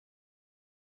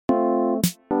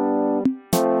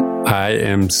I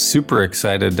am super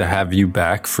excited to have you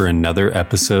back for another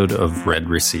episode of Red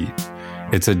Receipt.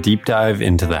 It's a deep dive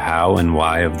into the how and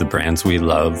why of the brands we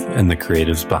love and the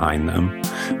creatives behind them.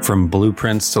 From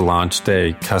blueprints to launch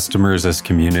day, customers as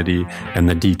community, and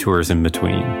the detours in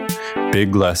between.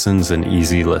 Big lessons and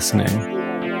easy listening.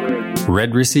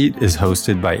 Red Receipt is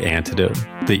hosted by Antidote,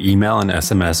 the email and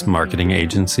SMS marketing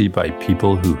agency by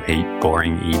people who hate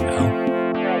boring email.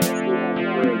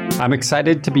 I'm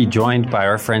excited to be joined by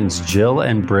our friends Jill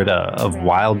and Britta of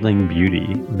Wildling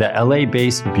Beauty, the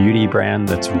LA-based beauty brand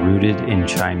that's rooted in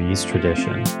Chinese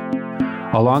tradition.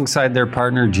 Alongside their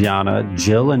partner Gianna,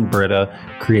 Jill and Britta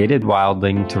created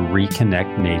Wildling to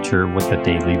reconnect nature with a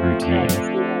daily routine.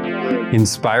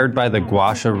 Inspired by the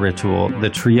gua sha ritual,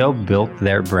 the trio built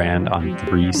their brand on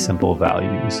 3 simple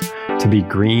values: to be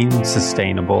green,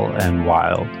 sustainable, and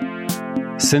wild.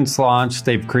 Since launch,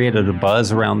 they've created a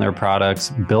buzz around their products,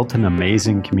 built an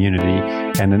amazing community,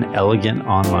 and an elegant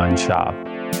online shop.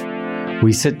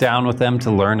 We sit down with them to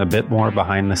learn a bit more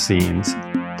behind the scenes,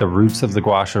 the roots of the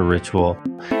gua sha ritual,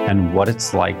 and what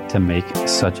it's like to make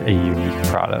such a unique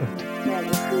product.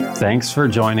 Thanks for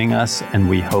joining us, and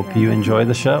we hope you enjoy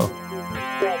the show.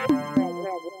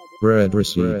 Red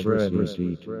Receipt.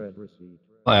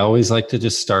 I always like to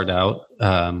just start out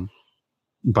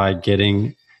by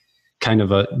getting kind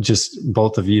of just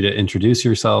both of you to introduce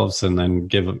yourselves and then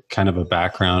give kind of a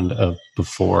background of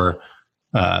before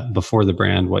the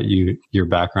brand, what your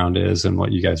background is and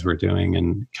what you guys were doing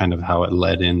and kind of how it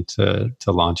led into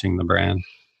launching the brand.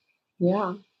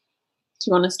 Yeah. Do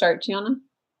you want to start, Gianna?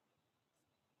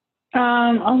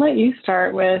 I'll let you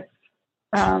start with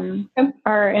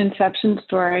our inception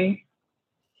story.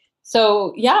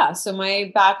 So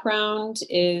my background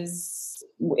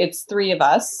it's 3 of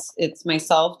us. It's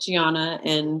myself, Gianna,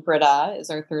 and Britta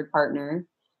is our third partner.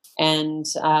 And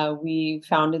we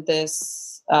founded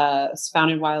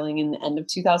Wildling in the end of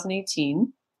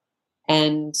 2018.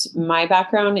 And my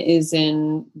background is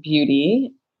in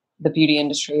beauty, the beauty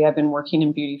industry. I've been working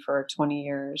in beauty for 20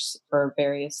 years for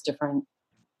various different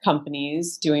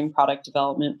companies, doing product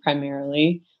development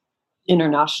primarily,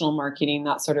 international marketing,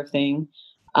 that sort of thing.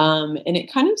 And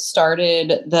it kind of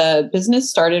the business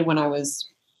started when I was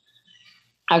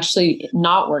actually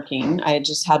not working. I had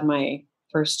just had my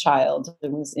first child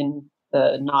and was in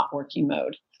the not working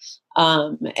mode.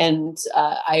 And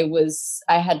I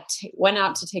went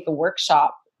out to take a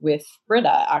workshop with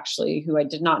Britta, actually, who I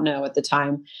did not know at the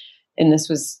time. And this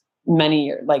was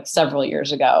several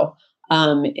years ago,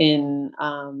 in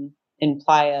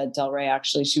Playa del Rey,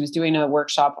 actually. She was doing a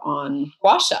workshop on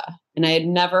gua sha, and I had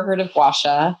never heard of gua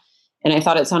sha, and I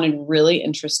thought it sounded really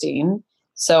interesting.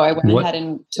 So I went ahead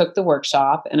and took the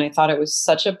workshop, and I thought it was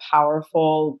such a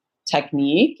powerful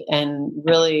technique and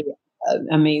really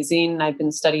amazing. I've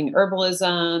been studying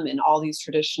herbalism and all these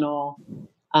traditional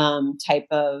type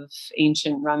of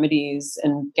ancient remedies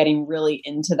and getting really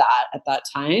into that at that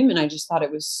time. And I just thought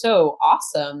it was so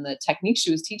awesome, the technique she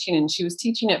was teaching. And she was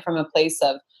teaching it from a place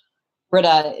of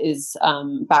Britta's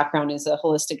background is a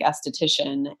holistic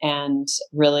esthetician and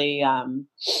really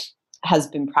has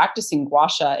been practicing gua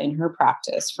sha in her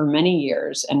practice for many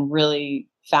years and really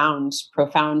found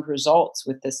profound results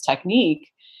with this technique,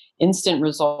 instant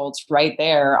results right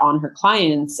there on her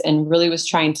clients, and really was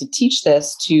trying to teach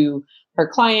this to her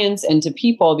clients and to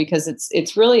people because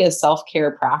it's really a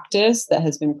self-care practice that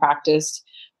has been practiced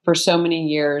for so many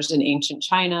years in ancient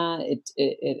China.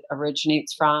 It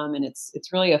originates from, and it's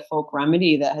really a folk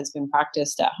remedy that has been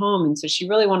practiced at home. And so she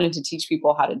really wanted to teach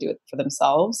people how to do it for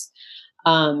themselves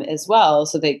as well,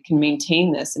 so they can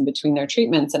maintain this in between their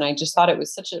treatments. And I just thought it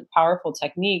was such a powerful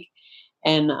technique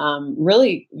and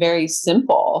really very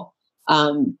simple.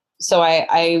 So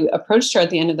I approached her at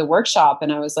the end of the workshop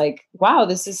and I was like, wow,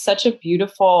 this is such a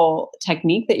beautiful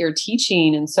technique that you're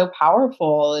teaching and so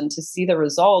powerful. And to see the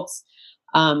results,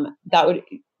 I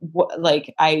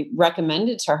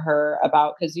recommended to her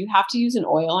about, because you have to use an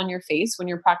oil on your face when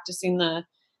you're practicing the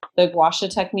gua sha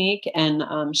technique. And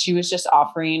she was just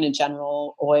offering a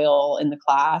general oil in the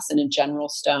class and a general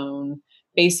stone,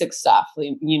 basic stuff,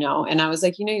 and I was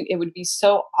like, it would be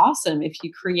so awesome if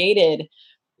you created,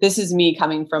 this is me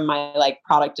coming from my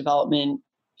product development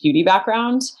beauty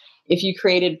background. If you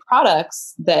created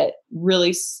products that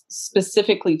really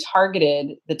specifically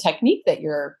targeted the technique that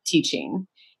you're teaching,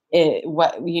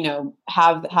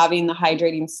 having the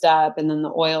hydrating step and then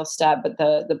the oil step, but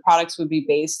the products would be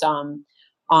based on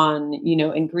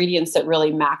ingredients that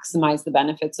really maximize the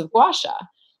benefits of gua sha,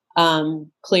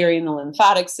 clearing the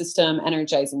lymphatic system,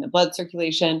 energizing the blood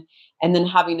circulation, and then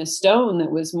having a stone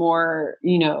that was more,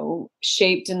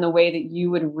 shaped in the way that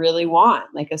you would really want,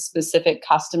 like a specific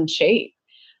custom shape.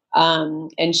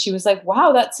 And she was like,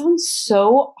 wow, that sounds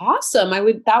so awesome.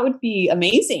 That would be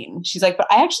amazing. She's like,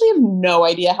 but I actually have no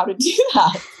idea how to do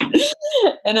that.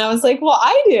 And I was like, well,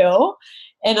 I do.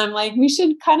 And I'm like, we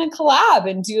should kind of collab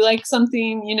and do like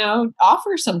something,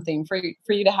 offer something for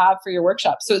you to have for your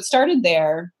workshop. So it started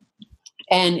there,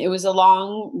 and it was a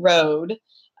long road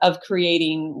of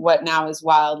creating what now is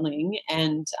Wildling.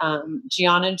 And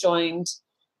Gianna joined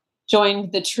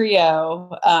the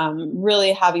trio,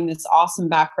 really having this awesome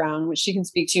background, which she can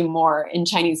speak to more, in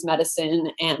Chinese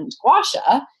medicine and gua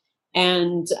sha.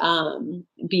 And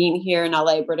being here in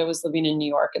LA, Britta was living in New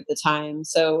York at the time.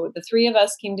 So the three of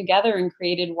us came together and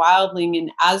created Wildling. And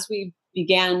as we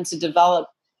began to develop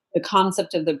the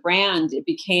concept of the brand, it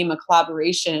became a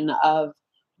collaboration of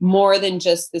more than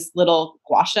just this little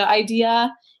gua sha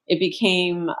idea. It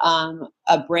became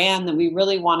a brand that we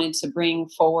really wanted to bring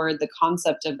forward the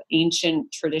concept of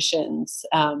ancient traditions,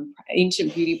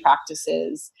 ancient beauty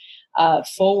practices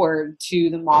forward to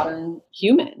the modern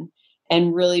human,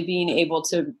 and really being able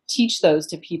to teach those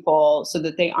to people so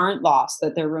that they aren't lost,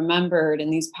 that they're remembered,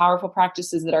 and these powerful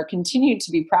practices that are continued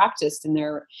to be practiced in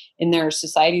their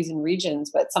societies and regions,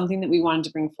 but something that we wanted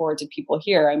to bring forward to people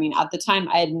here. I mean, at the time,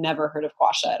 I had never heard of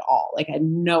gua sha at all. Like, I had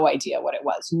no idea what it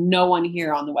was. No one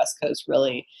here on the West Coast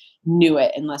really knew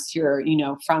it, unless you're,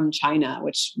 from China,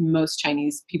 which most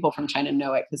Chinese people from China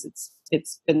know it because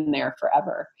it's been there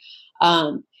forever.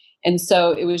 And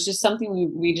so it was just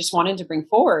something we just wanted to bring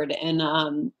forward.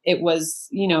 And it was,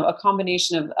 a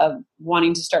combination of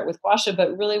wanting to start with gua sha,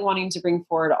 but really wanting to bring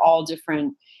forward all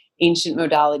different ancient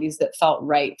modalities that felt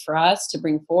right for us to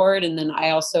bring forward. And then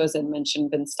I also, as I mentioned,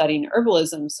 been studying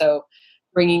herbalism. So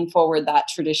bringing forward that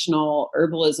traditional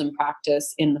herbalism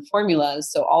practice in the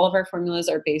formulas. So all of our formulas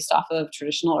are based off of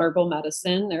traditional herbal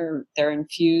medicine. They're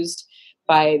infused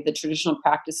by the traditional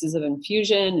practices of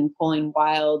infusion and pulling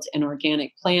wild and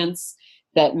organic plants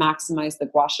that maximize the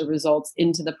gua sha results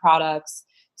into the products.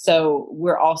 So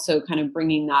we're also kind of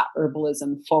bringing that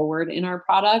herbalism forward in our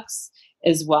products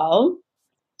as well.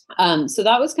 So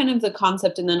that was kind of the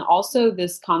concept. And then also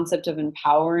this concept of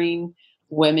empowering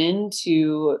women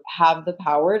to have the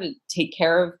power to take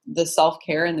care of the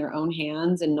self-care in their own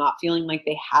hands, and not feeling like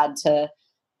they had to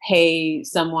pay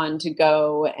someone to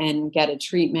go and get a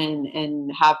treatment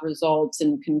and have results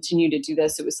and continue to do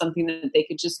this. It was something that they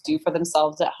could just do for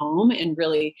themselves at home and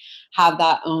really have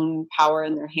that own power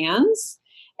in their hands,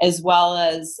 as well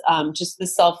as just the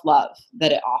self-love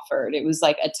that it offered. It was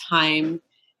like a time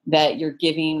that you're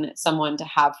giving someone to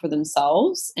have for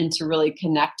themselves and to really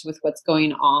connect with what's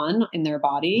going on in their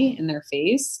body, in their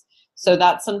face. So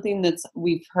that's something that's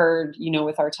we've heard,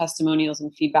 with our testimonials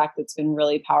and feedback that's been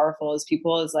really powerful, is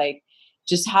people is like,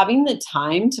 just having the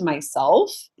time to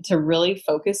myself to really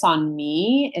focus on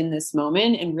me in this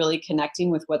moment and really connecting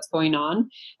with what's going on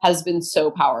has been so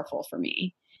powerful for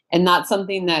me. And that's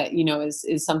something that,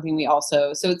 is something we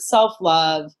also, so it's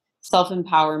self-love,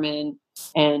 self-empowerment,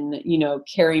 and,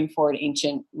 carrying forward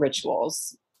ancient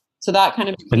rituals. So that kind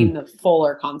of became the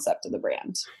fuller concept of the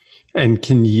brand. And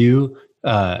can you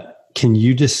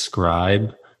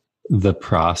describe the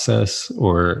process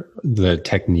or the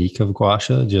technique of gua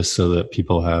sha, just so that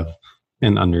people have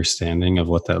an understanding of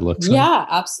what that looks like? Yeah,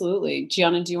 absolutely.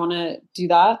 Gianna, do you want to do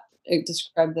that?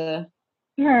 Describe the...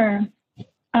 Sure.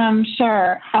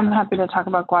 Sure. I'm happy to talk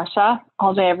about gua sha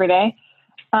all day, every day.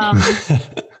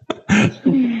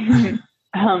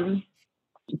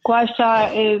 Gua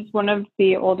sha is one of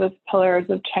the oldest pillars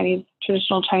of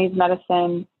traditional Chinese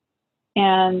medicine.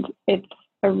 And it's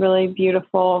a really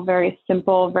beautiful, very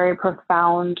simple, very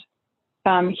profound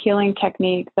healing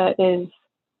technique that is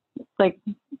like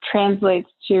translates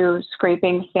to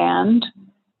scraping sand.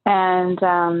 And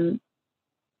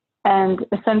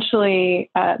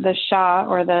essentially the sha,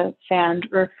 or the sand,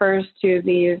 refers to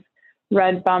these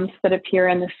red bumps that appear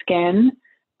in the skin,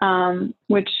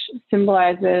 which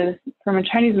symbolizes, from a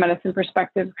Chinese medicine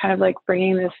perspective, kind of like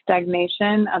bringing this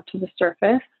stagnation up to the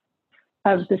surface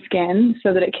of the skin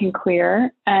so that it can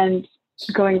clear. And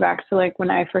going back to like when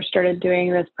I first started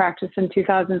doing this practice in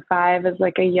 2005 as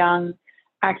like a young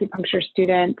acupuncture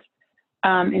student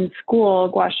in school,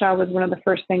 gua sha was one of the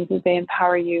first things that they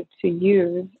empower you to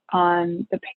use on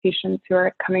the patients who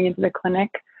are coming into the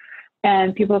clinic.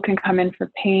 And people can come in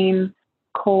for pain,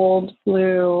 cold,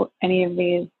 flu, any of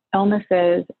these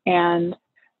illnesses, and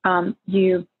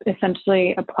you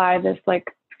essentially apply this like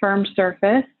firm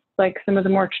surface. Like some of the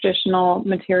more traditional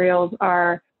materials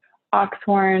are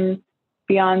oxhorn,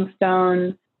 beyond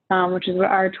stone, which is what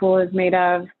our tool is made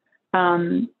of.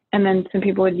 And then some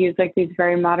people would use like these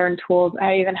very modern tools.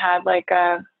 I even had like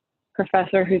a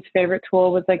professor whose favorite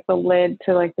tool was like the lid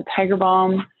to like the tiger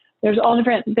balm there's all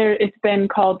different, it's been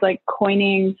called like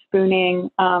coining, spooning,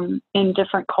 in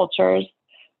different cultures.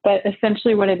 But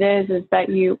essentially what it is that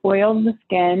you oil the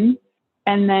skin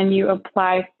and then you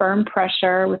apply firm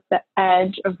pressure with the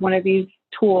edge of one of these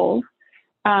tools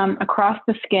across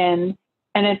the skin.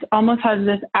 And it almost has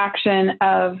this action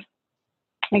of,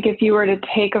 like, if you were to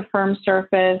take a firm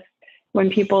surface when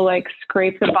people like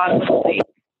scrape the bottom of the face,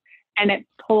 and it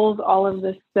pulls all of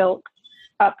the silk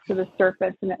up to the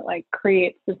surface, and it like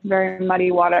creates this very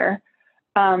muddy water.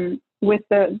 With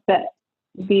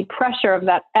the pressure of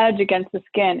that edge against the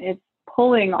skin, it's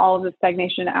pulling all of the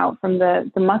stagnation out from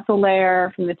the muscle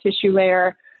layer, from the tissue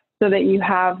layer, so that you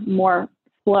have more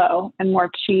flow and more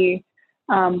chi,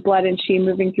 blood and chi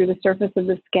moving through the surface of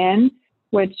the skin,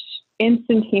 which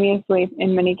instantaneously,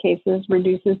 in many cases,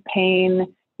 reduces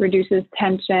pain, reduces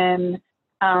tension,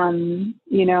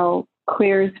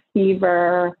 clears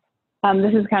fever.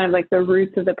 This is kind of like the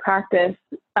roots of the practice.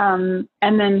 And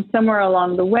then somewhere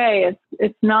along the way,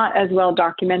 it's not as well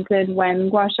documented when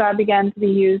gua sha began to be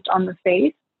used on the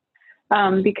face,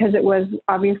 because it was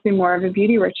obviously more of a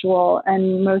beauty ritual.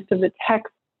 And most of the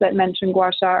texts that mention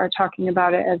gua sha are talking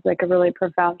about it as like a really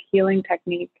profound healing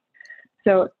technique.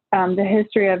 So the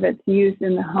history of its use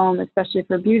in the home, especially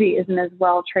for beauty, isn't as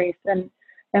well traced.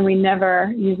 And we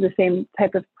never use the same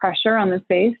type of pressure on the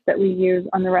face that we use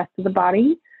on the rest of the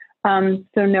body.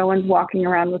 So no one's walking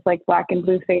around with like black and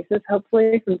blue faces,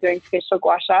 hopefully, from doing facial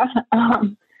gua sha.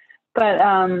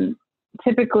 But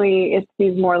typically it's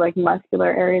these more like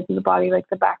muscular areas of the body, like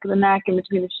the back of the neck and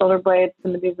between the shoulder blades,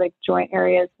 some of these like joint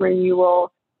areas where you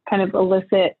will kind of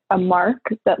elicit a mark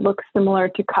that looks similar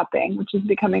to cupping, which is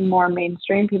becoming more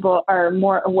mainstream. People are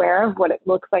more aware of what it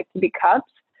looks like to be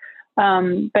cupped.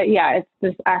 But yeah, it's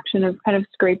this action of kind of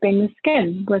scraping the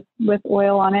skin with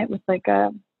oil on it, with like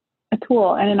a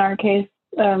tool. And in our case,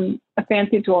 a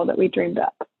fancy tool that we dreamed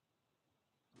up.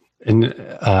 And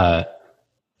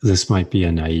this might be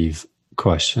a naive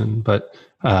question, but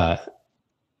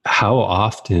how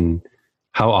often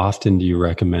do you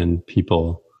recommend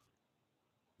people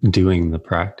doing the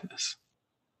practice?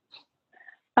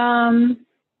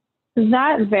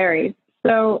 That varies.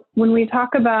 So when we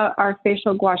talk about our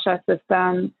facial gua sha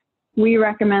system, we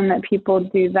recommend that people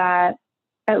do that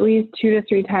at least 2 to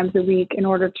 3 times a week in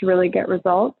order to really get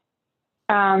results.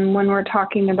 When we're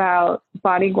talking about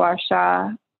body gua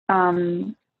sha,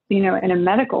 in a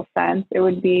medical sense, it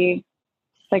would be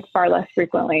like far less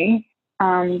frequently,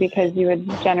 because you would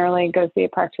generally go see a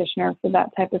practitioner for that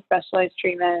type of specialized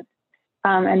treatment.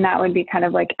 And that would be kind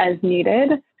of like as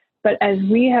needed. But as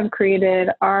we have created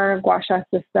our gua sha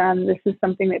system, this is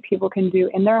something that people can do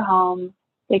in their home.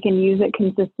 They can use it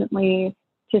consistently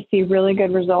to see really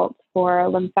good results for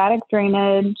lymphatic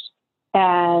drainage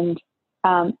and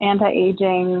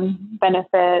anti-aging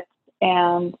benefits,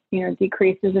 and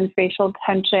decreases in facial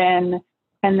tension.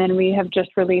 And then we have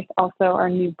just released also our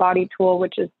new body tool,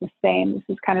 which is the same. This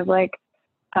is kind of like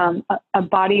a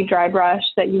body dry brush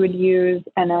that you would use,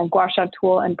 and a gua sha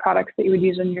tool and products that you would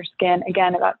use on your skin.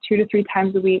 Again, about 2 to 3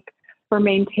 times a week for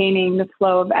maintaining the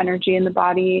flow of energy in the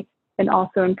body, and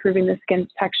also improving the skin's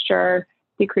texture,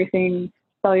 decreasing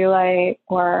cellulite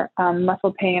or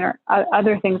muscle pain or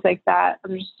other things like that.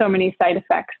 There's so many side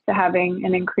effects to having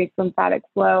an increased lymphatic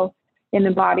flow in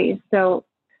the body. So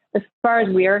as far as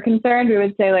we are concerned, we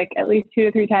would say like at least 2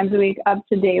 to 3 times a week up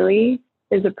to daily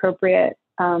is appropriate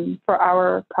for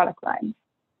our product line.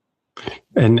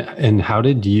 And how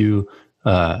did you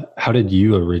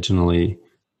originally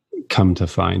come to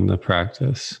find the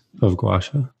practice of gua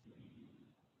sha?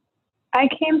 I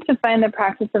came to find the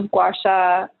practice of gua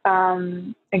sha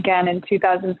again in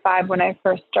 2005 when I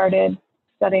first started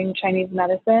studying Chinese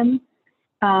medicine.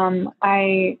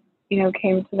 I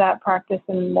came to that practice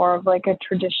in more of like a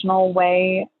traditional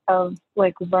way of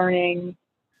like learning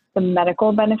the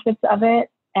medical benefits of it.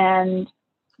 And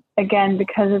again,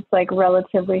 because it's like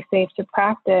relatively safe to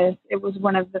practice, it was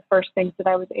one of the first things that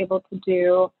I was able to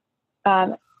do.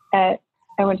 I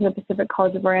went to the Pacific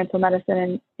College of Oriental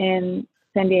Medicine in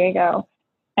San Diego,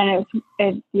 and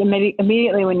it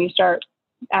immediately when you start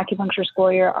acupuncture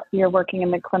school, you're working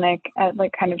in the clinic at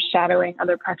like kind of shadowing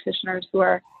other practitioners who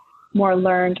are more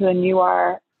learned than you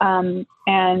are.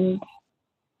 And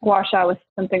gua sha was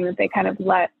something that they kind of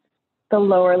let the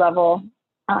lower level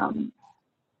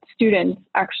students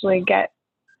actually get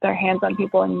their hands on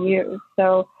people and use.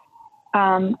 So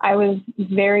I was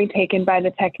very taken by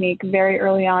the technique very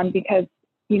early on, because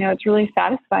it's really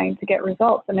satisfying to get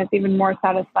results, and it's even more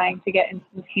satisfying to get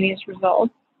instantaneous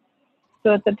results.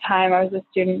 So at the time I was a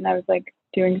student, and I was like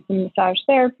doing some massage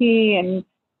therapy and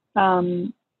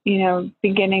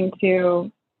beginning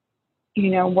to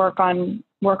work on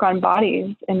work on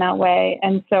bodies in that way.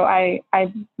 And so I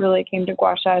really came to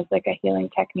gua sha as like a healing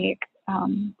technique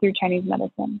through Chinese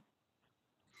medicine.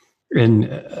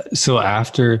 And so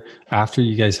after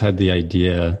you guys had the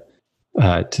idea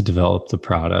to develop the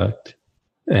product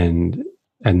and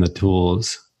the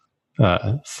tools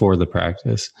for the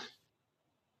practice,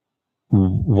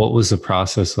 what was the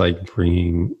process like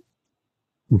bringing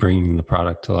the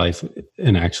product to life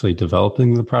and actually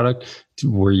developing the product?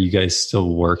 Were you guys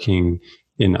still working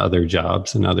in other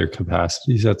jobs and other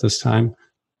capacities at this time?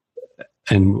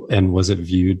 And was it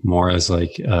viewed more as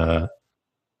like a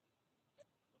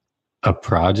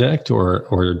project,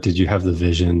 or did you have the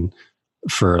vision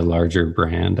for a larger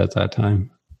brand at that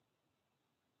time?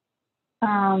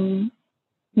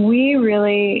 We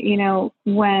really,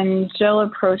 when Jill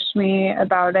approached me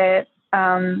about it,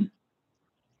 from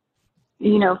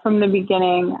the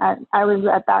beginning, I was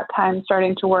at that time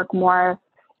starting to work more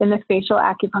in the facial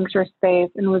acupuncture space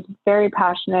and was very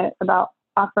passionate about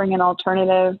offering an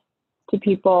alternative to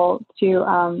people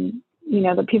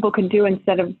that people could do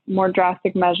instead of more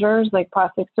drastic measures like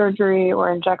plastic surgery or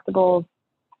injectables.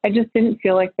 I just didn't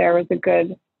feel like there was a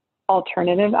good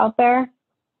alternative out there.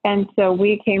 And so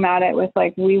we came at it with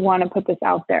like, we want to put this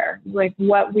out there. Like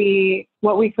what we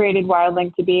created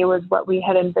Wildling to be was what we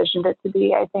had envisioned it to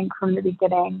be, I think, from the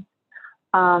beginning.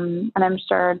 And I'm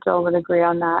sure Jill would agree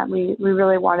on that. We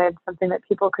really wanted something that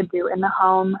people could do in the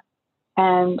home.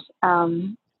 And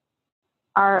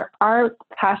our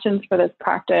passions for this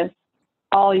practice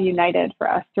all united for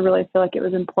us to really feel like it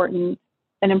was an important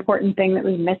thing that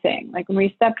was missing. Like when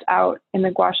we stepped out in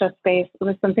the gua sha space, it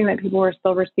was something that people were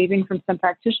still receiving from some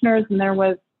practitioners, and there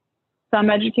was some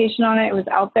education on it. It was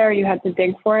out there. You had to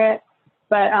dig for it,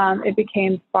 but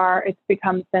it's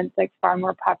become since like far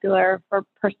more popular for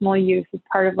personal use as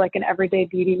part of like an everyday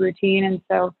beauty routine. And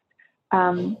so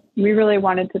we really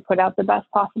wanted to put out the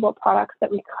best possible products that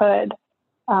we could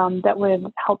that would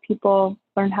help people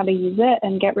learn how to use it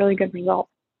and get really good results.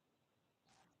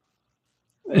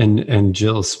 And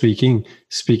Jill, speaking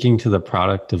to the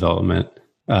product development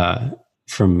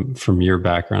from your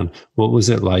background, what was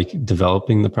it like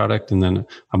developing the product? And then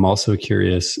I'm also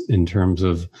curious in terms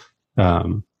of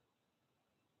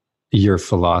your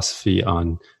philosophy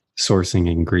on sourcing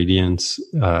ingredients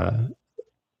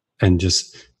and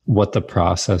just what the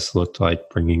process looked like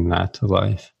bringing that to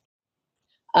life.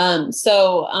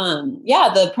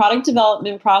 The product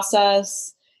development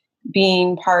process,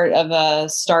 being part of a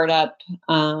startup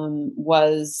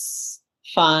was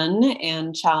fun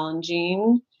and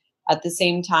challenging at the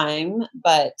same time.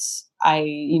 But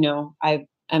I've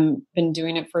been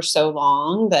doing it for so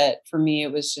long that for me,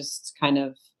 it was just kind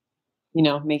of,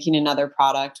 making another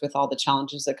product with all the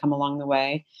challenges that come along the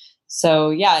way.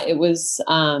 So yeah, it was,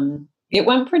 it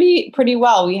went pretty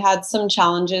well. We had some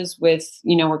challenges with,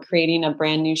 we're creating a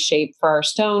brand new shape for our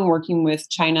stone, working with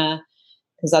China,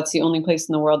 because that's the only place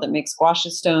in the world that makes gua sha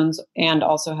stones and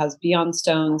also has beyond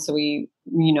stones. So we,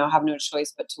 have no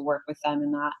choice but to work with them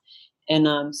in that.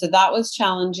 And so that was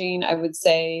challenging. I would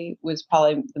say was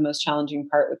probably the most challenging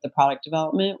part with the product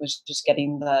development was just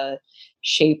getting the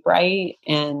shape right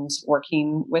and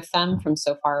working with them from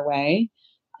so far away,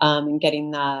 and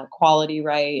getting the quality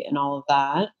right and all of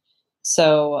that.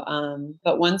 So,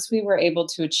 but once we were able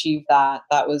to achieve that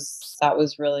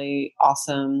was really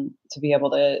awesome to be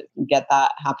able to get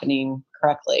that happening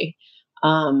correctly.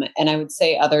 And I would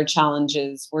say other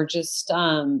challenges were just,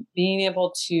 being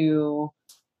able to,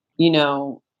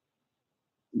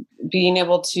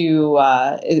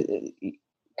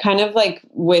 kind of like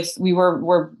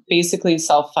we're basically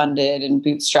self-funded and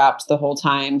bootstrapped the whole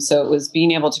time. So it was being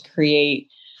able to create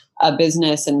a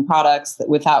business and products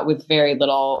with very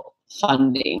little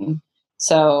funding.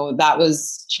 So that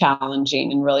was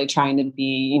challenging and really trying to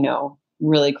be,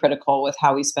 really critical with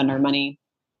how we spend our money.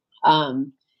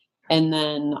 And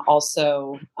then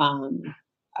also,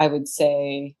 I would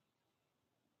say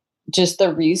just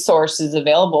the resources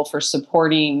available for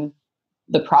supporting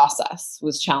the process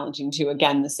was challenging too.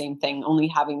 Again, the same thing, only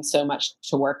having so much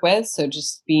to work with. So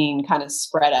just being kind of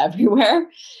spread everywhere.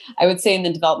 I would say in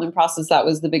the development process, that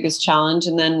was the biggest challenge.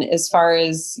 And then as far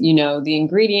as, the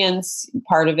ingredients,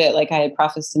 part of it, like I had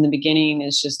prefaced in the beginning,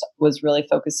 was really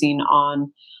focusing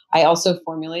on, I also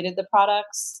formulated the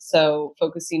products. So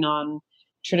focusing on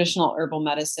traditional herbal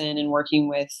medicine and working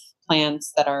with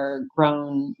plants that are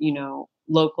grown,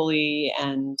 locally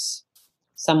and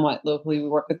somewhat locally. We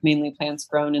work with mainly plants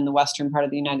grown in the western part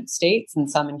of the United States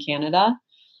and some in Canada.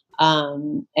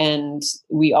 And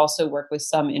we also work with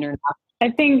some international.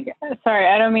 Sorry,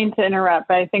 I don't mean to interrupt,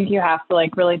 but I think you have to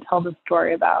really tell the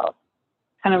story about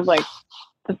kind of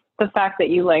the the fact that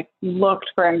you like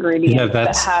looked for ingredients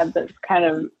that had this kind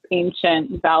of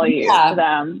ancient value to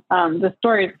them. The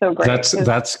story is so great.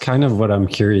 That's kind of what I'm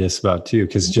curious about too,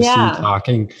 because just in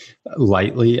talking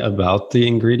lightly about the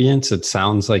ingredients, it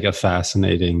sounds like a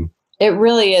fascinating. It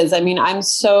really is. I mean, I'm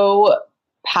so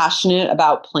passionate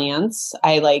about plants.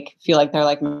 I like feel like they're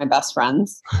like my best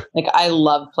friends. Like I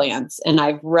love plants, and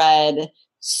I've read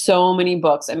so many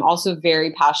books. I'm also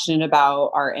very passionate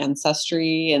about our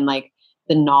ancestry and like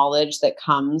the knowledge that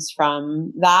comes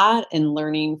from that, and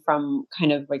learning from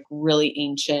kind of like really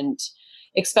ancient,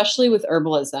 especially with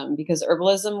herbalism, because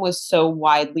herbalism was so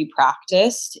widely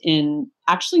practiced in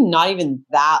actually not even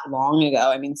that long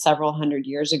ago. I mean, several hundred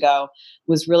years ago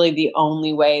was really the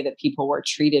only way that people were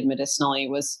treated medicinally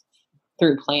was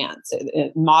through plants.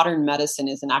 Modern medicine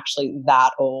isn't actually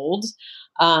that old.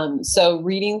 So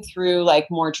reading through like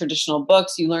more traditional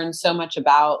books, you learn so much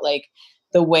about like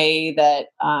the way that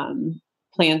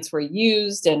plants were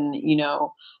used. And, you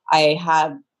know, I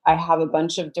have a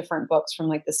bunch of different books from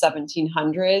like the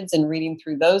 1700s, and reading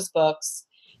through those books,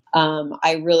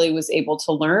 I really was able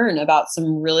to learn about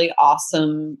some really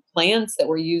awesome plants that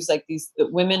were used. Like the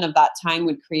women of that time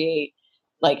would create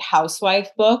like housewife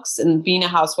books, and being a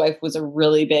housewife was a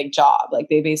really big job. Like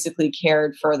they basically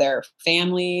cared for their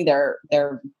family,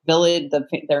 their village,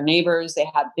 their neighbors. They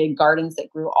had big gardens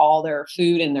that grew all their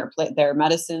food and their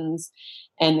medicines.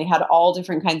 And they had all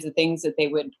different kinds of things that they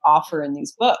would offer in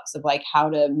these books of like how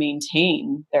to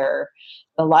maintain the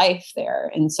life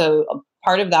there. And so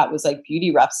part of that was like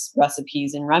beauty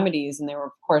recipes and remedies. And they were,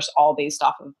 of course, all based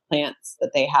off of plants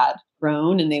that they had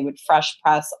grown, and they would fresh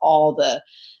press all the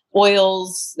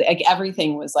oils. Like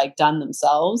everything was like done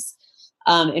themselves.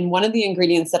 And one of the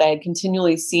ingredients that I had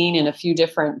continually seen in a few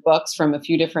different books from a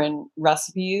few different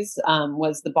recipes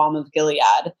was the balm of Gilead.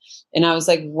 And I was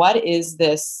like, what is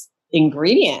this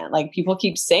ingredient? Like people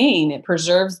keep saying it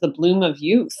preserves the bloom of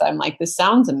youth. I'm like, this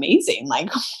sounds amazing. Like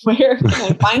where can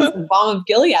I find some balm of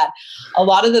Gilead? A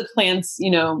lot of the plants, you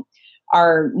know,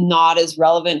 are not as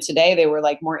relevant today. They were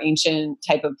like more ancient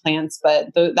type of plants,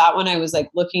 but that one I was like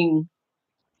looking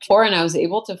for, and I was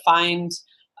able to find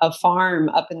a farm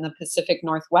up in the Pacific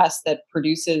Northwest that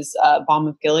produces balm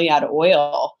of Gilead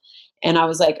oil. And I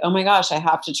was like, oh my gosh, I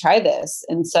have to try this.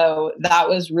 And so that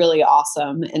was really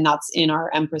awesome. And that's in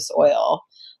our Empress oil.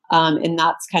 And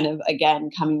that's kind of,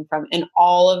 again, coming from, and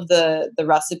all of the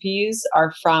recipes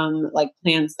are from like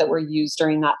plants that were used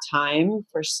during that time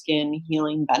for skin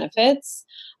healing benefits,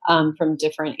 from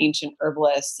different ancient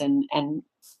herbalists and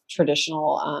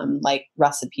traditional like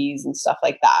recipes and stuff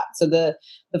like that. So the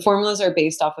formulas are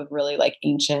based off of really like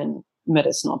ancient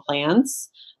medicinal plants,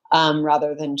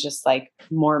 rather than just like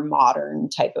more modern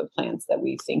type of plants that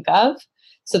we think of.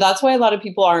 So that's why a lot of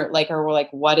people are like,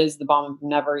 what is the balm? I've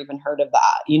never even heard of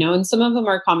that, you know, and some of them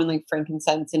are common like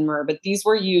frankincense and myrrh, but these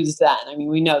were used then. I mean,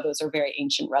 we know those are very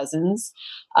ancient resins.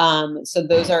 So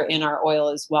those are in our oil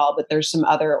as well, but there's some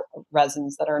other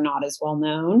resins that are not as well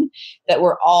known that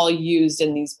were all used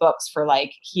in these books for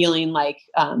like healing, like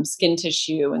skin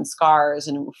tissue and scars,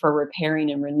 and for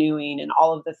repairing and renewing and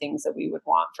all of the things that we would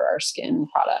want for our skin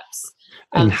products.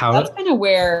 And how that's kind of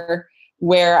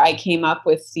where I came up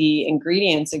with the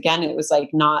ingredients. Again, it was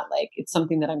like, not like, it's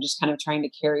something that I'm just kind of trying to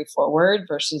carry forward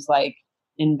versus like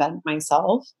invent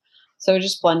myself. So I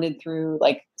just blended through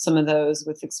like some of those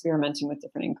with experimenting with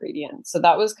different ingredients. So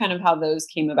that was kind of how those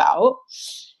came about.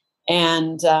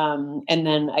 And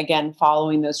then again,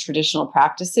 following those traditional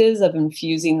practices of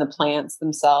infusing the plants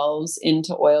themselves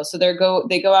into oil. So they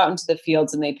go out into the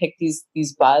fields and they pick these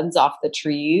buds off the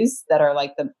trees that are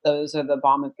like those are the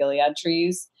balm of Gilead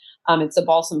trees. It's a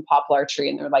balsam poplar tree,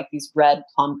 and they're like these red,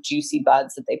 plump, juicy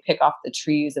buds that they pick off the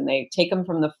trees, and they pick them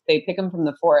from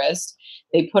the forest.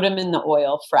 They put them in the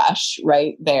oil fresh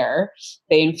right there.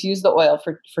 They infuse the oil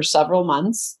for several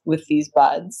months with these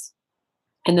buds.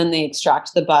 And then they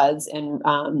extract the buds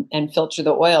and filter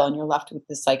the oil, and you're left with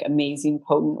this like amazing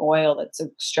potent oil that's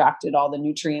extracted all the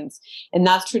nutrients. And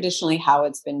that's traditionally how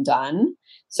it's been done.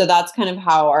 So that's kind of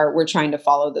how we're trying to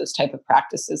follow those type of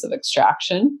practices of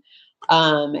extraction.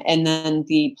 And then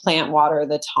the plant water,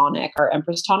 the tonic, our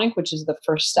Empress tonic, which is the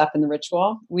first step in the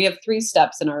ritual. We have 3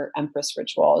 steps in our Empress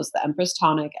ritual: is the Empress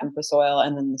tonic, Empress oil,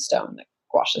 and then the stone, the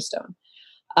guasha stone.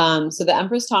 So the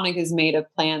Empress tonic is made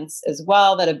of plants as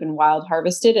well that have been wild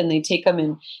harvested, and they take them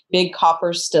in big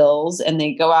copper stills, and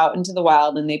they go out into the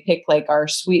wild and they pick like our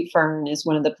sweet fern is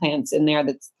one of the plants in there.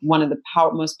 That's one of the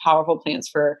most powerful plants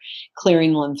for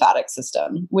clearing the lymphatic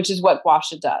system, which is what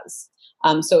guasha does.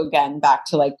 So again, back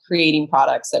to like creating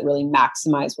products that really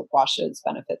maximize what guasha's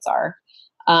benefits are.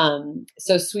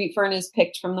 So sweet fern is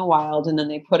picked from the wild, and then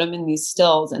they put them in these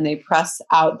stills and they press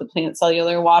out the plant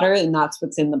cellular water, and that's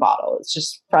what's in the bottle. It's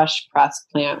just fresh pressed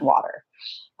plant water.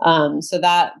 So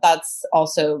that's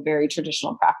also very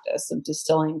traditional practice of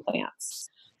distilling plants.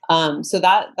 So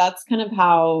that's kind of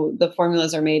how the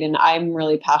formulas are made. And I'm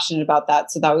really passionate about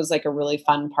that. So that was like a really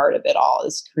fun part of it all,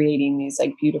 is creating these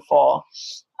like beautiful,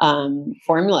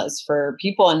 formulas for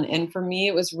people. And for me,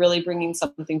 it was really bringing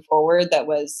something forward that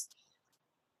was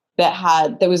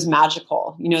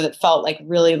magical, that felt like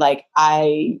really like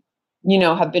I've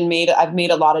made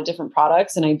a lot of different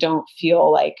products, and I don't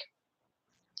feel like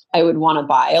I would want to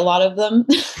buy a lot of them,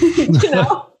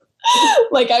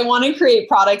 like I want to create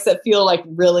products that feel like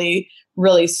really,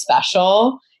 really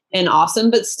special and awesome,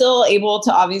 but still able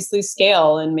to obviously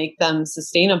scale and make them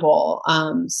sustainable.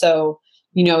 So,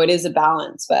 it is a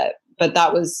balance, but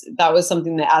that was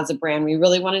something that as a brand, we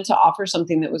really wanted to offer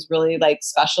something that was really like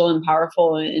special and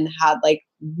powerful and had like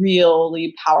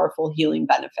really powerful healing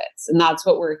benefits. And that's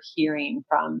what we're hearing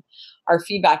from our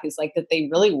feedback, is like that they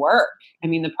really work. I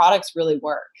mean, the products really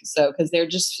work. So, cause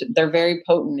they're very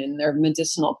potent and they're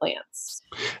medicinal plants.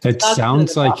 It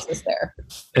sounds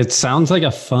like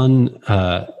a fun,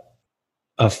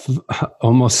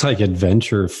 almost like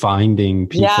adventure, finding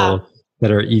people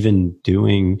that are even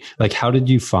doing, like, how did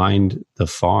you find the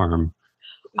farm?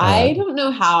 I don't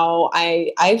know how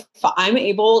I'm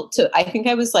able to, I think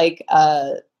I was like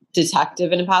a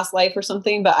detective in a past life or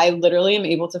something, but I literally am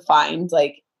able to find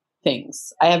like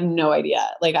things. I have no idea.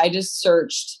 Like I just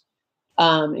searched,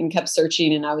 and kept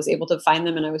searching, and I was able to find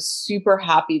them, and I was super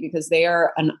happy because they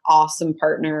are an awesome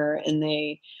partner, and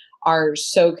they are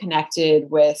so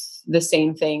connected with the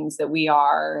same things that we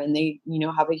are. And they,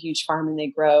 have a huge farm, and they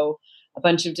grow a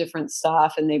bunch of different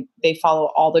stuff, and they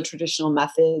follow all the traditional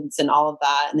methods and all of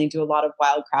that. And they do a lot of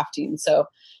wild crafting. So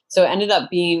it ended up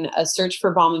being a search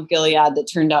for Balm of Gilead that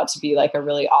turned out to be like a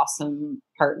really awesome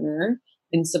partner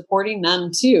in supporting them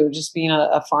too, just being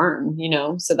a farm,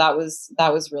 so that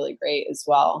was really great as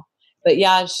well. But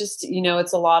yeah, it's just,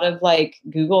 it's a lot of like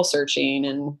Google searching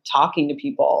and talking to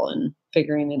people and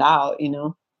figuring it out,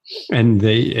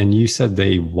 And you said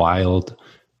they wild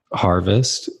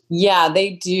harvest? Yeah,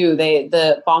 they do.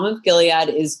 The Balm of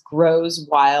Gilead grows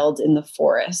wild in the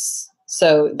forests.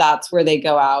 So that's where they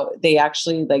go out. They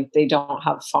actually they don't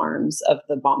have farms of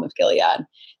the Balm of Gilead.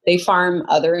 They farm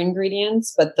other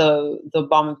ingredients, but the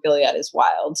Balm of Gilead is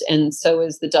wild. And so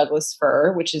is the Douglas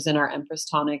fir, which is in our Empress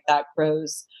tonic, that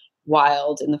grows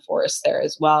wild in the forest there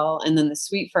as well. And then the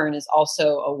sweet fern is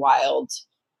also a wild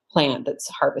plant that's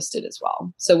harvested as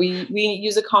well. So we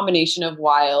use a combination of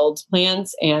wild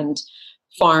plants and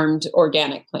farmed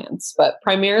organic plants, but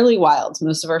primarily wild.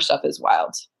 Most of our stuff is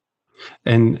wild.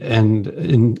 And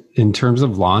in terms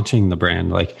of launching the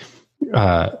brand, like,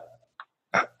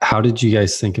 how did you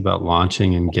guys think about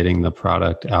launching and getting the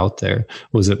product out there?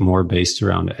 Was it more based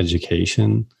around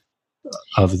education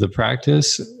of the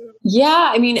practice?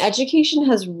 Yeah, I mean, education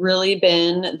has really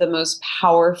been the most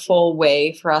powerful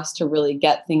way for us to really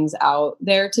get things out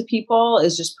there to people,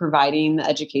 is just providing the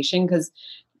education, because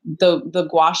the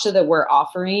gua sha that we're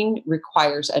offering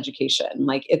requires education.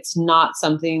 Like, it's not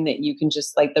something that you can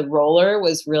just, like, the roller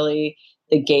was really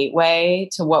the gateway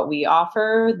to what we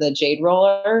offer, the jade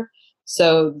roller.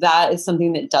 So that is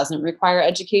something that doesn't require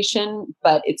education,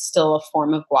 but it's still a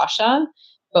form of gua sha.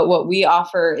 But what we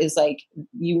offer is like,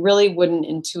 you really wouldn't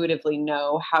intuitively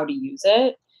know how to use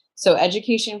it. So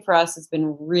education for us has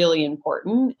been really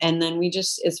important. And then we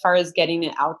just, as far as getting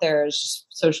it out there, is just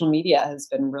social media has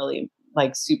been really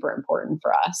like super important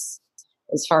for us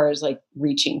as far as like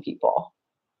reaching people.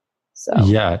 So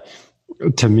yeah,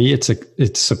 to me, it's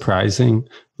surprising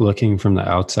looking from the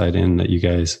outside in that you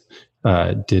guys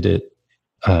did it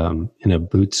in a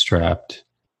bootstrapped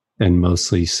and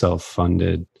mostly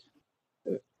self-funded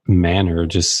manner,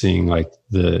 just seeing like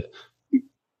the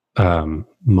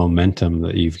momentum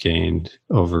that you've gained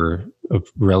over a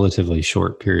relatively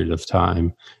short period of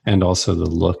time, and also the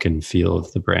look and feel of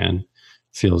the brand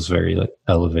feels very like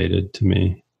elevated to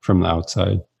me from the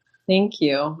outside. Thank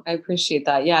you. I appreciate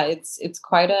that. Yeah, it's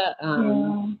quite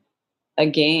a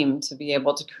game to be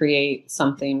able to create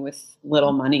something with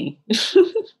little money.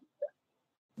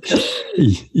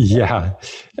 Yeah,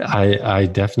 I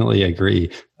definitely agree.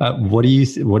 What do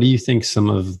you think some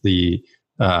of the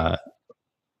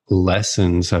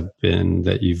lessons have been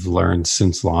that you've learned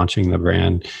since launching the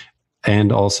brand?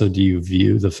 And also, do you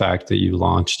view the fact that you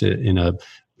launched it in a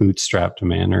bootstrapped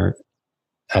manner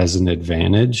as an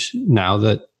advantage now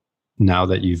that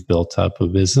you've built up a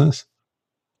business?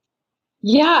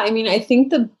 Yeah, I mean, I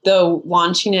think the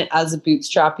launching it as a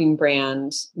bootstrapping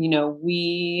brand,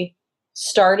 we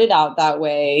started out that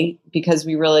way because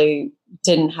we really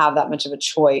didn't have that much of a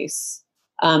choice.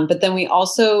 But then we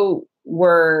also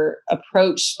were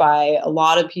approached by a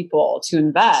lot of people to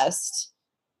invest,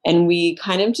 and we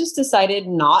kind of just decided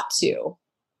not to,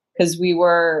 because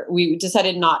we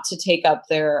decided not to take up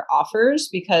their offers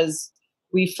because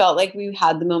we felt like we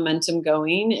had the momentum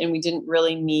going and we didn't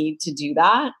really need to do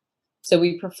that. So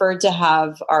we preferred to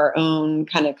have our own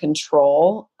kind of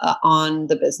control on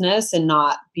the business and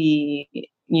not be,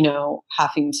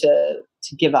 having to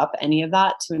give up any of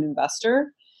that to an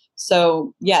investor.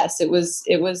 So yes, it was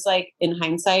like, in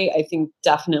hindsight, I think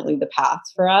definitely the path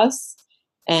for us,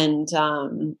 and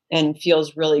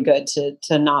feels really good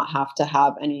to not have to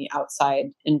have any outside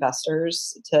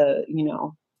investors to,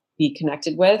 be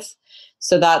connected with.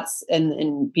 So that's,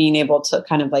 and being able to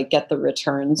kind of like get the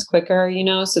returns quicker,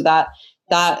 so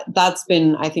that's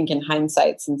been, I think, in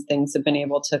hindsight, since things have been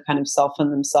able to kind of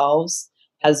self-fund themselves,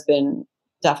 has been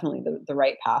definitely the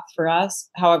right path for us.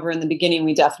 However, in the beginning,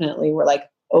 we definitely were like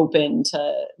open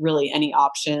to really any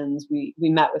options. We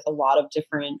met with a lot of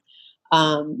different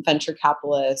venture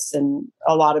capitalists, and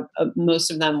a lot of most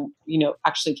of them,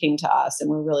 actually came to us and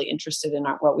were really interested in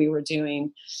what we were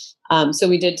doing. So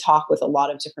we did talk with a lot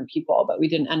of different people, but we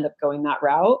didn't end up going that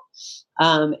route.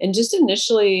 And just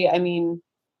initially, I mean,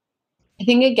 I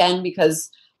think, again, because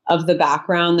of the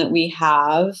background that we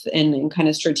have and kind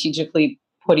of strategically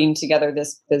putting together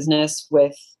this business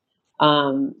with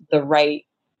the right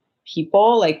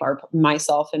people, like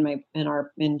myself and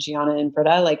Gianna and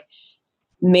Britta, like,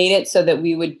 made it so that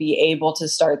we would be able to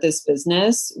start this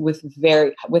business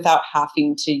without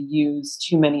having to use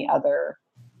too many other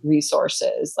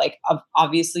resources. Like,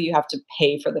 obviously you have to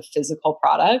pay for the physical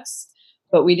products,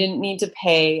 but we didn't need to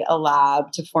pay a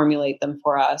lab to formulate them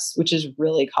for us, which is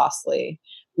really costly.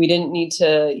 We didn't need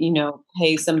to,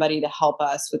 pay somebody to help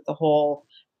us with the whole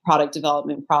product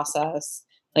development process.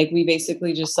 Like, we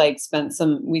basically just like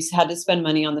we had to spend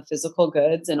money on the physical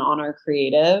goods and on our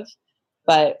creative.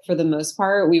 But for the most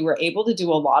part, we were able to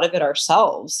do a lot of it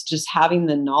ourselves, just having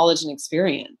the knowledge and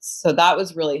experience. So that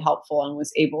was really helpful and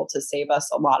was able to save us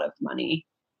a lot of money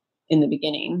in the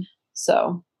beginning.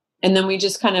 So, and then we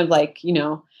just kind of like,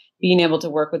 being able to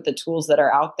work with the tools that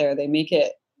are out there, they make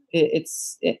it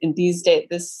in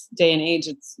this day and age,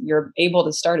 you're able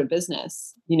to start a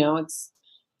business. You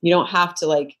don't have to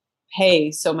like pay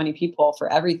so many people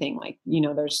for everything. Like,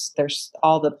 there's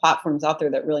all the platforms out there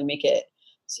that really make it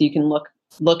so you can look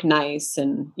nice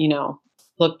and,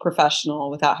 look professional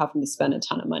without having to spend a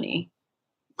ton of money.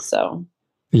 So.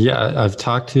 Yeah, I've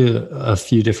talked to a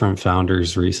few different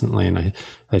founders recently, and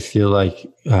I feel like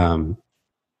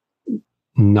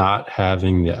not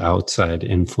having the outside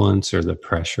influence or the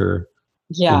pressure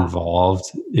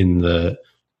involved in the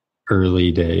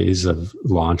early days of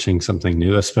launching something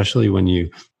new, especially when you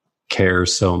care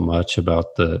so much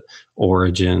about the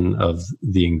origin of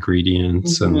the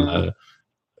ingredients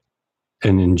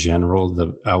and in general,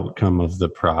 the outcome of the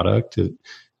product, it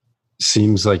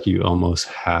seems like you almost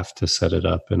have to set it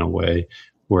up in a way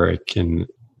where it can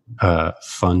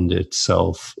fund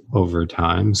itself over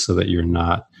time so that you're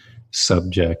not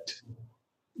subject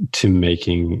to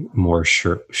making more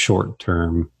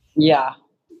short-term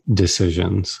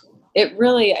decisions. It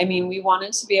really, I mean, we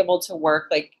wanted to be able to work,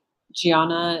 like,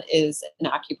 Gianna is an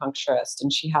acupuncturist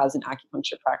and she has an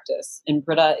acupuncture practice, and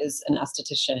Britta is an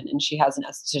esthetician and she has an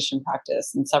esthetician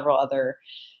practice, and several other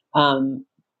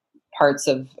parts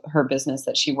of her business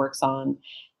that she works on.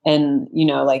 And,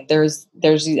 like, there's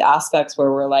these aspects where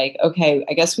we're like, okay,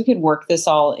 I guess we could work this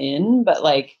all in, but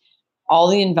like, all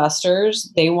the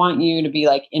investors, they want you to be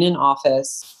like in an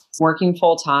office working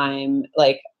full time,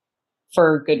 like,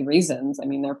 for good reasons. I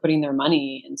mean, they're putting their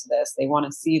money into this. They want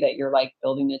to see that you're like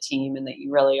building a team and that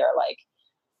you really are like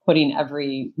putting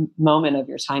every moment of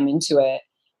your time into it,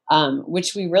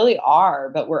 which we really are.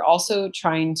 But we're also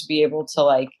trying to be able to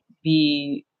like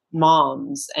be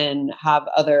moms and have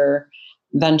other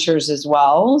ventures as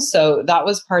well. So that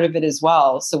was part of it as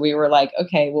well. So we were like,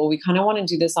 okay, well, we kind of want to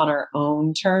do this on our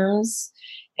own terms.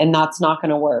 And that's not going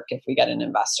to work if we get an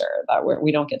investor. That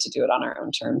we don't get to do it on our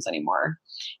own terms anymore.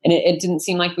 And it didn't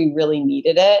seem like we really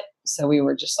needed it. So we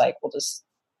were just like, we'll just,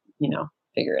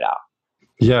 figure it out.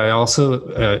 Yeah. I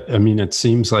also, I mean, it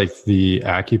seems like the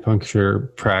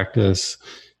acupuncture practice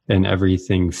and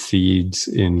everything feeds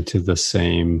into the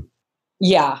same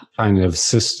kind of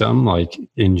system. Like,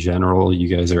 in general,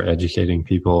 you guys are educating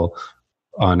people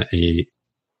on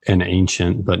an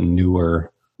ancient but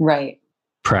newer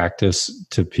practice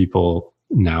to people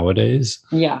nowadays.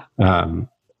 Yeah.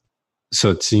 So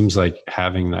it seems like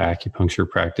having the acupuncture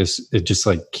practice, it just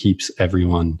like keeps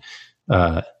everyone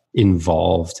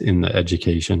involved in the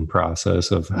education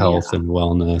process of health and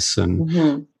wellness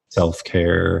and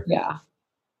self-care. Yeah.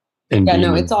 And Yeah, being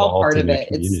no, it's all involved part in of a it.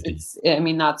 community. I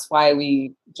mean, that's why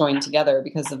we joined together,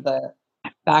 because of the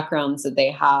backgrounds that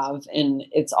they have, and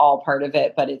it's all part of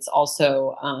it, but it's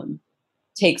also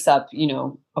takes up,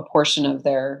 a portion of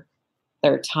their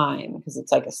time, because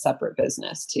it's like a separate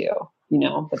business too,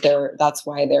 but that's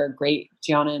why they're great.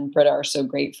 Gianna and Britta are so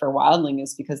great for Wildling,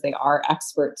 is because they are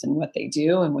experts in what they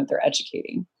do and what they're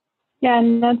educating. Yeah.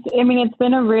 And it's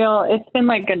been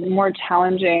like a more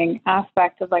challenging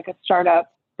aspect of like a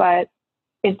startup, but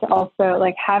it's also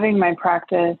like having my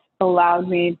practice allowed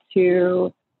me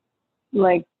to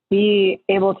like be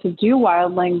able to do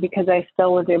Wildling, because I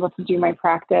still was able to do my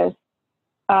practice,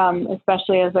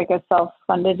 especially as like a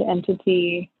self-funded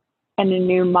entity and a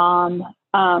new mom.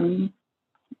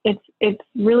 It's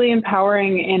really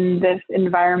empowering in this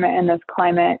environment and this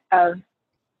climate of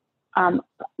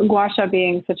gua sha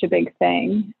being such a big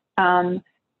thing. And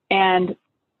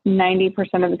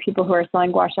 90% of the people who are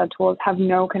selling gua sha tools have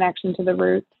no connection to the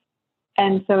roots.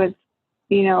 And so it's,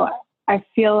 I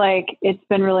feel like it's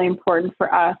been really important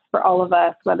for all of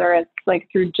us, whether it's like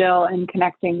through Jill and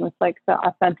connecting with like the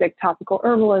authentic topical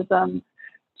herbalism,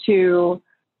 to,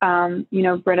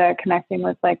 Britta connecting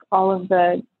with like all of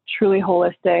the truly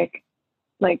holistic,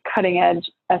 like cutting edge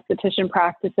esthetician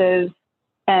practices,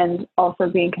 and also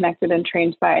being connected and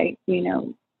trained by,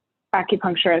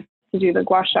 acupuncturists to do the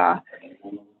gua sha.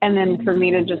 And then for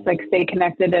me to just like stay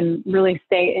connected and really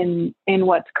stay in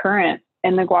what's current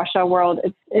in the gua sha world,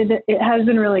 it has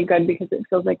been really good, because it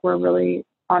feels like we're really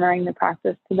honoring the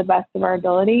practice to the best of our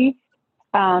ability,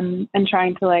 and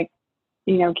trying to like,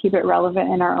 keep it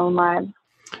relevant in our own lives.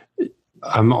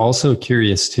 I'm also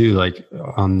curious too, like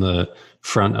on the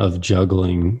front of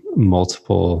juggling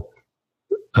multiple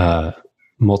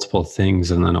things,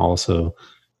 and then also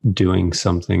doing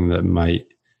something that might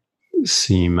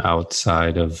seem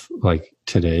outside of like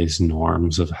today's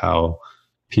norms of how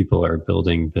people are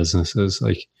building businesses.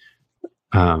 Like,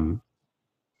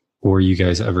 were you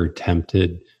guys ever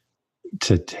tempted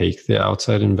to take the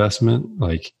outside investment,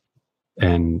 like,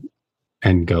 and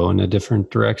go in a different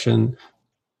direction?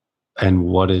 And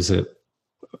what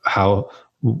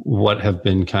have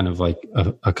been kind of like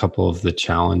a couple of the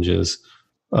challenges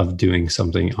of doing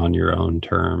something on your own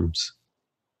terms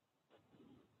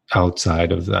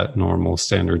outside of that normal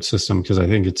standard system? Because I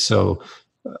think it's so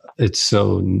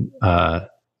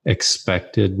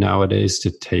expected nowadays to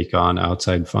take on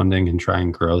outside funding and try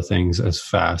and grow things as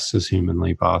fast as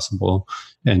humanly possible,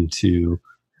 and to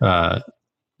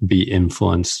be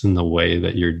influenced in the way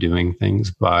that you're doing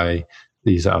things by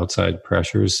these outside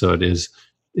pressures. So it is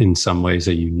in some ways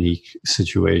a unique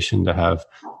situation to have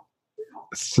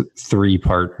three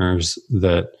partners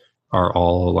that are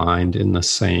all aligned in the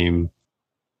same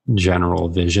general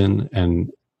vision,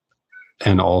 and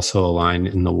also aligned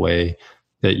in the way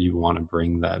that you want to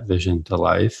bring that vision to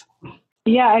life.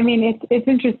 Yeah, I mean, it's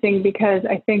interesting, because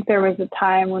I think there was a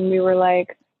time when we were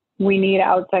like, we need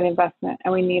outside investment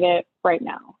and we need it right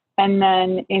now. And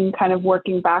then in kind of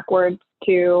working backwards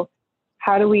to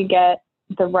how do we get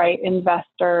the right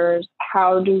investors?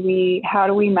 How do we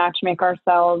matchmake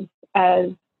ourselves as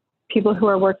people who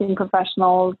are working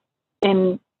professionals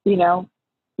in,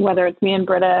 whether it's me and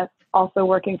Britta also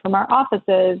working from our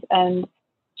offices, and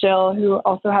Jill, who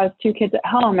also has 2 kids at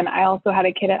home, and I also had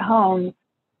a kid at home.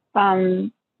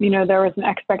 There was an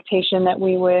expectation that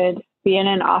we would be in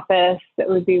an office that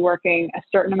would be working a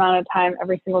certain amount of time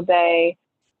every single day,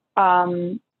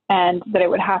 and that it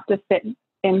would have to fit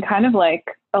in kind of like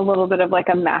a little bit of like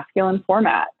a masculine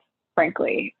format,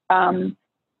 frankly. And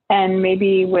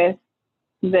maybe with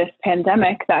this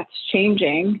pandemic, that's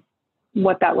changing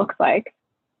what that looks like.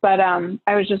 But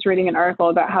I was just reading an article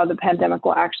about how the pandemic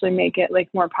will actually make it like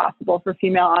more possible for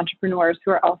female entrepreneurs who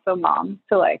are also moms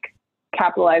to like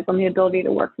capitalize on the ability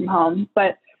to work from home.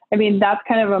 But I mean, that's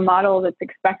kind of a model that's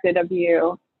expected of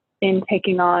you in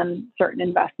taking on certain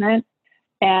investment.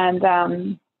 And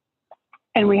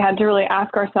we had to really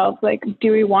ask ourselves, like,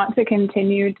 do we want to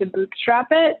continue to bootstrap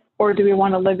it, or do we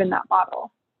want to live in that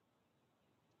model?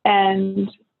 And,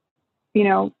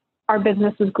 our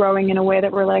business is growing in a way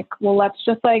that we're like, well, let's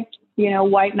just like,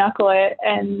 white knuckle it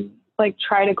and like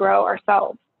try to grow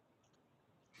ourselves.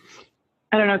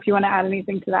 I don't know if you want to add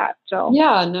anything to that, Jill.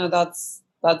 Yeah, no, that's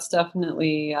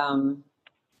definitely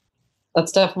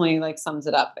like sums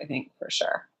it up, I think, for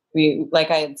sure. We, like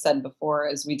I had said before,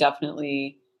 is we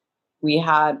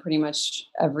had pretty much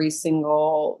every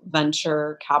single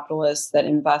venture capitalist that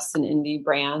invests in indie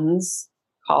brands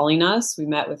calling us. We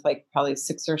met with like probably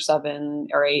 6 or 7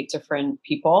 or 8 different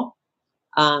people.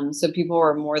 So people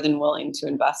were more than willing to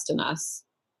invest in us.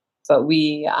 But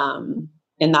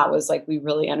and that was like, we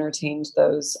really entertained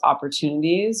those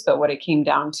opportunities. But what it came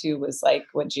down to was like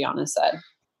what Gianna said,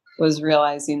 was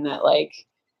realizing that like,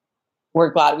 we're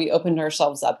glad we opened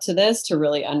ourselves up to this to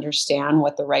really understand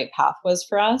what the right path was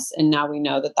for us. And now we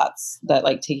know that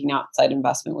like taking outside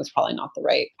investment was probably not the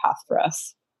right path for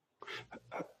us.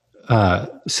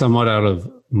 Somewhat out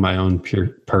of my own pure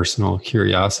personal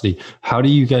curiosity, how do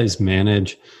you guys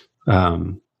manage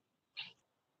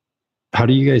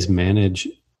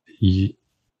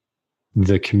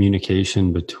the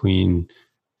communication between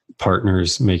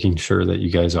partners, making sure that you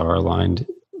guys are aligned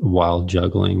while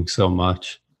juggling so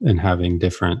much and having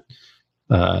different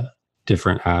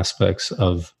aspects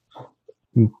of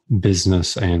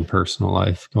business and personal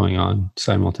life going on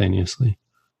simultaneously?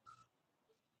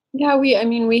 Yeah,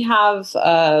 we have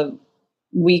a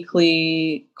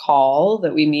weekly call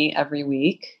that we meet every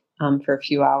week for a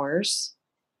few hours,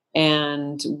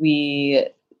 and we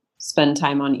spend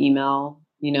time on email,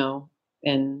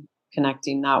 and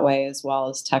connecting that way, as well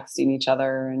as texting each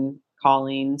other and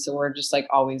calling. So we're just like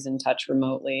always in touch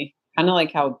remotely, kind of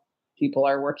like how people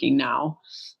are working now.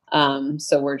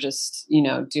 So we're just,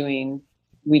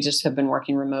 we just have been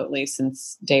working remotely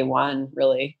since day one,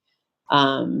 really.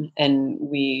 And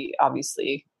we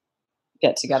obviously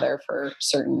get together for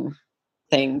certain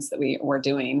things that we're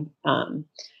doing.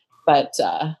 But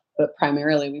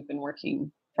primarily we've been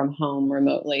working from home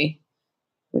remotely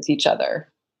with each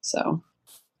other. So.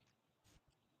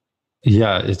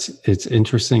 Yeah, it's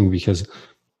interesting because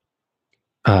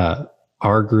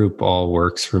our group all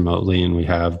works remotely, and we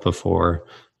have before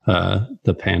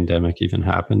the pandemic even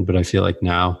happened. But I feel like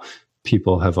now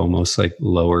people have almost like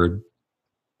lowered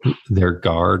their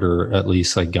guard, or at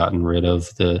least like gotten rid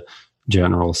of the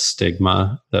general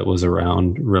stigma that was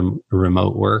around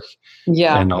remote work.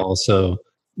 Yeah. And also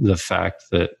the fact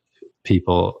that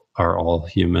people are all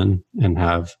human and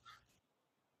have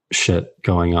shit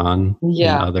going on in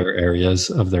other areas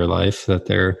of their life that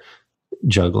they're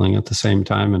juggling at the same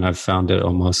time. And I've found it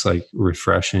almost like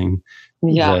refreshing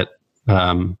that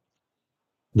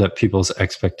that people's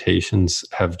expectations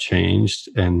have changed,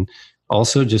 and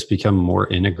also just become more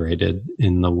integrated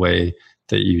in the way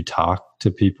that you talk to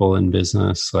people in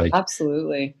business. Like,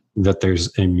 absolutely, that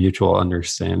there's a mutual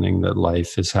understanding that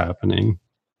life is happening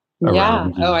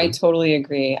around you. Oh, I totally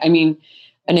agree. I mean,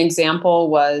 an example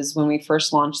was when we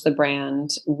first launched the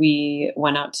brand, we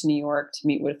went out to New York to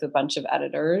meet with a bunch of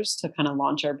editors to kind of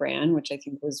launch our brand, which I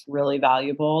think was really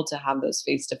valuable to have those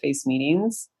face-to-face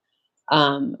meetings.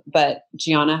 But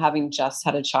Gianna having just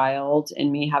had a child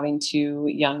and me having 2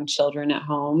 young children at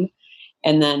home,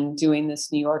 and then doing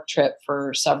this New York trip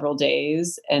for several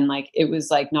days. And like, it was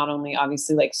like, not only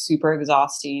obviously like super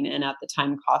exhausting and at the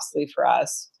time costly for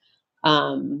us,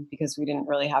 because we didn't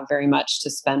really have very much to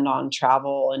spend on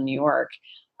travel in New York.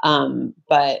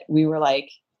 But we were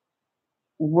like,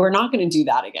 we're not going to do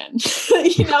that again.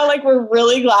 Like, we're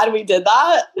really glad we did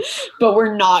that, but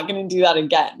we're not going to do that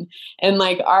again. And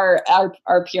like our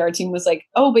PR team was like,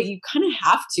 oh, but you kind of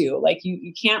have to, like,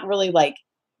 you can't really like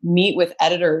meet with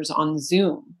editors on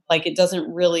Zoom. Like, it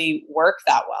doesn't really work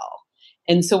that well.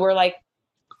 And so we're like,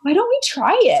 why don't we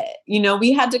try it?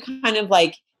 We had to kind of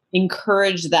like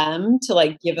encourage them to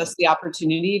like give us the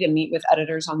opportunity to meet with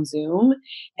editors on Zoom.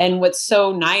 And what's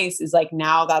so nice is like,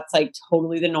 now that's like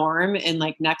totally the norm. And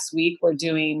like next week we're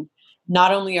doing,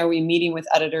 not only are we meeting with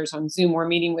editors on Zoom, we're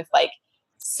meeting with like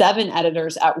 7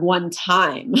 editors at one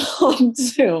time on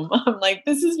Zoom. I'm like,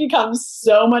 this has become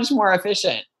so much more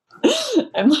efficient.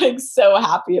 I'm like so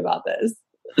happy about this.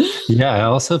 Yeah. I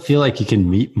also feel like you can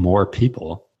meet more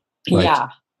people. Like, yeah,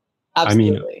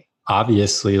 absolutely. I mean,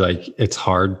 obviously, like, it's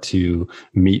hard to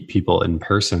meet people in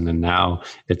person, and now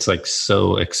it's like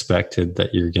so expected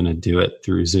that you're going to do it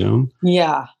through Zoom.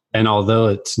 Yeah. And although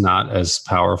it's not as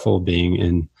powerful being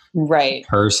in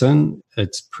person,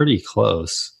 it's pretty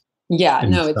close. Yeah,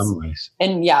 in some ways.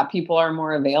 And yeah, people are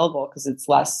more available because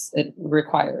it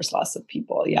requires less of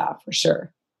people. Yeah, for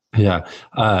sure. Yeah.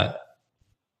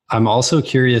 I'm also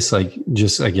curious, like,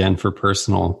 just again, for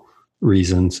personal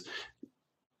reasons,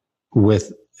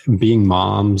 with being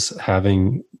moms,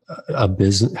 having a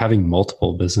business, having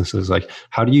multiple businesses, like,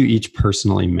 how do you each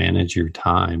personally manage your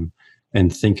time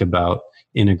and think about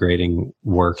integrating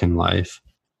work and life,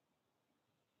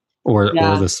 or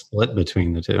the split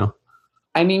between the two?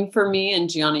 I mean, for me, and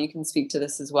Gianna, you can speak to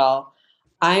this as well.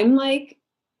 I'm like,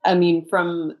 I mean,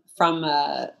 from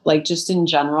like, just in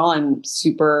general, I'm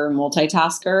super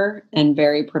multitasker and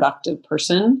very productive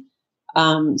person.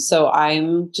 So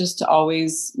I'm just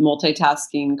always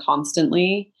multitasking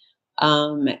constantly.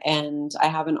 And I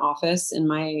have an office in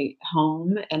my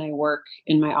home and I work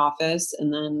in my office.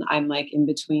 And then I'm like in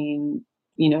between,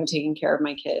 taking care of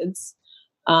my kids.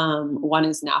 One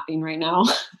is napping right now.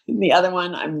 The other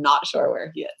one, I'm not sure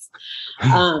where he is.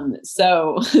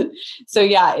 So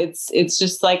yeah, it's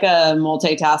just like a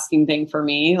multitasking thing for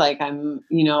me. Like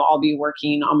I'll be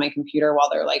working on my computer while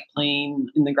they're like playing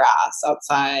in the grass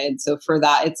outside. So for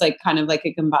that, it's like kind of like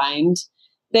a combined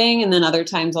thing. And then other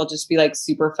times I'll just be like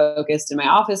super focused in my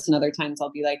office. And other times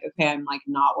I'll be like, okay, I'm like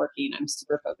not working. I'm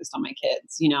super focused on my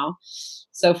kids,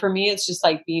 So for me, it's just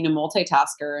like being a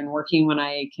multitasker and working when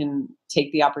I can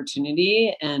take the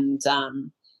opportunity. And,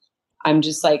 I'm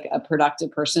just like a productive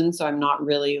person. So I'm not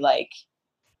really like,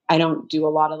 I don't do a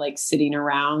lot of like sitting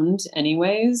around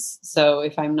anyways. So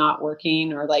if I'm not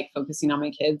working or like focusing on my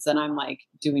kids, then I'm like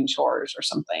doing chores or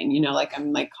something, like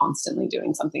I'm like constantly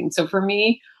doing something. So for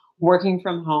me, working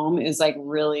from home is like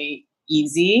really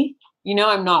easy.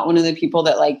 I'm not one of the people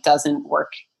that like doesn't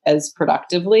work as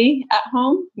productively at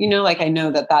home. Like I know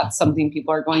that that's something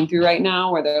people are going through right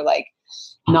now where they're like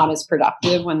not as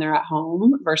productive when they're at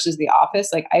home versus the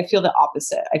office. Like I feel the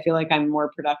opposite. I feel like I'm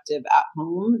more productive at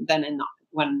home than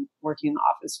when working in the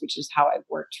office, which is how I've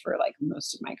worked for like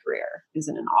most of my career is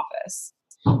in an office.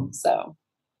 So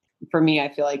for me,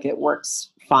 I feel like it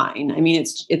works fine. I mean,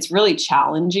 it's really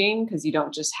challenging because you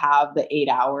don't just have the 8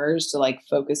 hours to like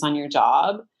focus on your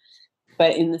job.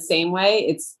 But in the same way,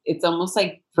 it's almost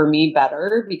like for me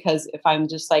better because if I'm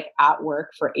just like at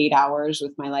work for 8 hours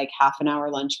with my like half an hour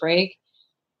lunch break,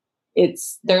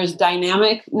 there's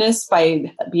dynamicness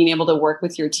by being able to work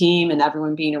with your team and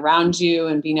everyone being around you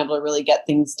and being able to really get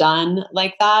things done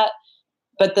like that.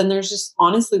 But then there's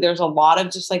a lot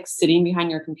of just like sitting behind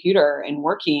your computer and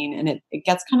working, and it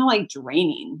gets kind of like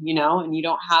draining, and you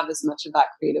don't have as much of that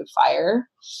creative fire.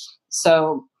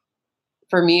 So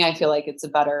for me, I feel like it's a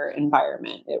better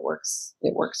environment. It works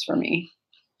for me.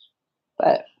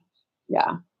 But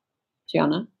yeah.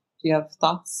 Gianna, do you have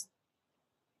thoughts?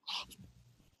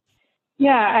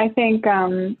 Yeah, I think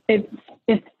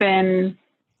it's been,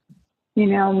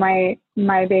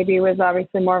 my baby was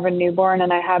obviously more of a newborn,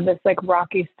 and I had this like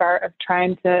rocky start of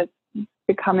trying to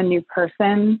become a new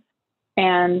person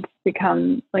and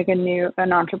become like an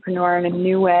entrepreneur in a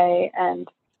new way. And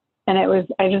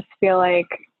I just feel like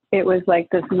it was like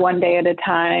this one day at a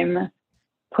time,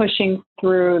 pushing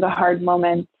through the hard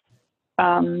moments,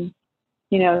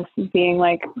 being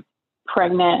like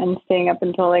pregnant and staying up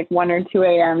until like 1 or 2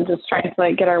 a.m. just trying to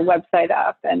like get our website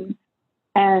up. And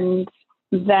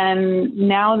then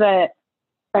now that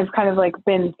I've kind of like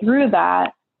been through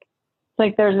that, it's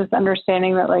like there's this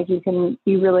understanding that like you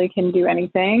really can do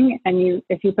anything, and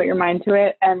if you put your mind to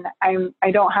it. And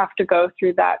I don't have to go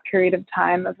through that period of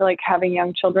time of like having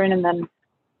young children and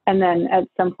then at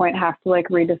some point have to like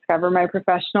rediscover my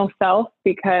professional self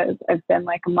because I've been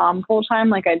like a mom full time.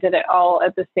 Like I did it all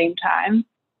at the same time.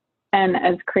 And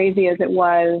as crazy as it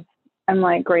was, I'm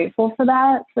like grateful for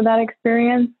that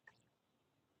experience.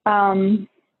 And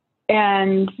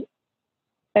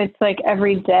it's like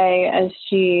every day as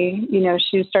she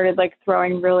started like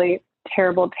throwing really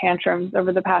terrible tantrums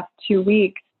over the past 2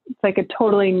 weeks. It's like a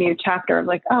totally new chapter of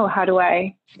like, oh, how do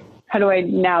I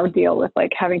now deal with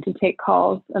like having to take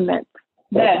calls amidst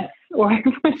this or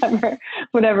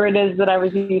whatever it is that I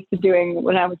was used to doing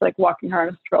when I was like walking her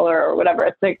in a stroller or whatever.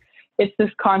 It's like, it's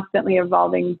this constantly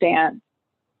evolving dance.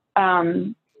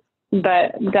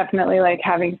 But definitely like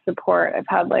having support. I've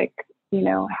had like,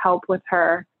 help with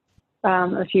her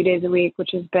a few days a week, which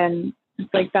has been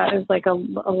like, that is like a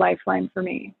lifeline for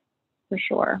me for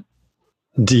sure.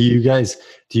 Do you guys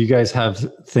have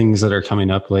things that are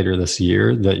coming up later this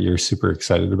year that you're super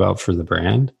excited about for the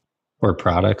brand or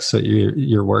products that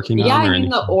you're working on? Yeah, I mean,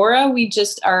 the Aura,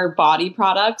 our body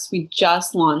products, we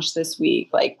just launched this week.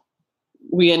 Like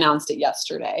we announced it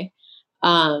yesterday.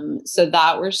 So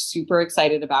that we're super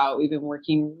excited about. We've been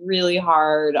working really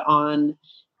hard on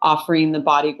offering the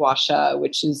body gua sha,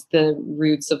 which is the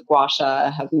roots of gua sha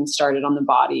having started on the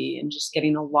body, and just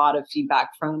getting a lot of feedback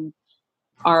from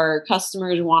our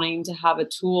customers wanting to have a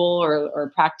tool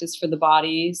or practice for the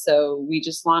body. So we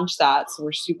just launched that. So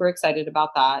we're super excited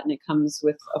about that. And it comes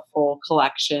with a full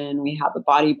collection. We have a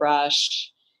body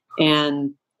brush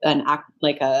and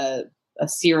a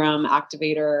serum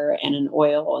activator and an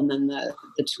oil, and then the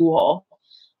tool.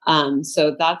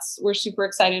 So we're super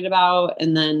excited about.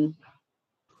 And then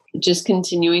just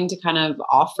continuing to kind of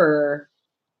offer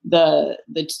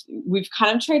we've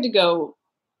kind of tried to go,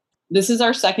 this is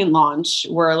our second launch.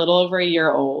 We're a little over a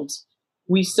year old.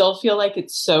 We still feel like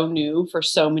it's so new for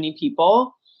so many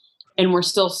people. And we're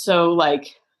still so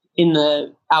like in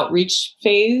the outreach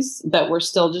phase that we're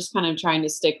still just kind of trying to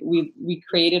stick. We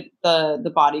created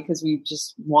the body because we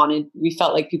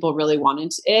felt like people really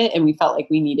wanted it, and we felt like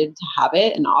we needed to have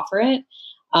it and offer it.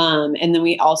 And then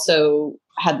we also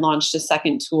had launched a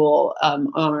second tool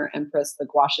on our Empress, the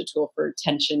gua sha tool for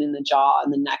tension in the jaw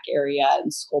and the neck area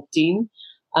and sculpting.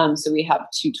 So we have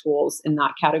 2 tools in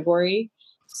that category.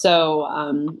 So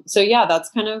yeah, that's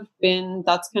kind of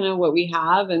what we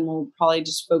have. And we'll probably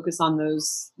just focus on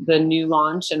the new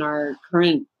launch and our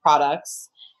current products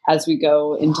as we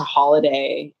go into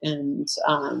holiday, and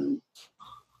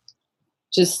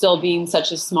just still being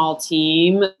such a small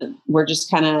team. We're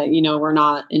just kind of, we're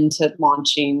not into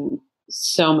launching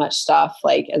so much stuff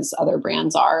like as other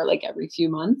brands are, like every few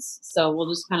months. So we'll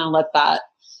just kind of let that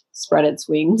spread its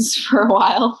wings for a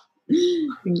while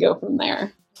and go from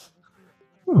there.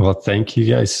 Well, thank you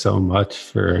guys so much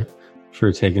for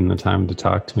taking the time to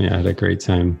talk to me. I had a great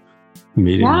time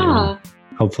meeting you.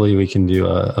 Hopefully we can do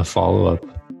a follow-up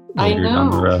later down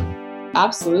the road.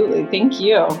 Absolutely. Thank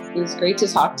you. It was great to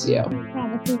talk to you.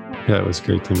 Yeah, it was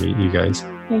great to meet you guys.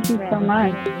 Thank you so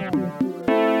much.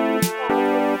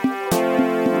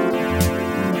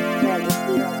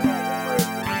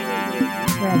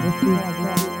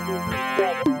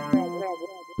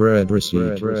 Red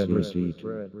receipt.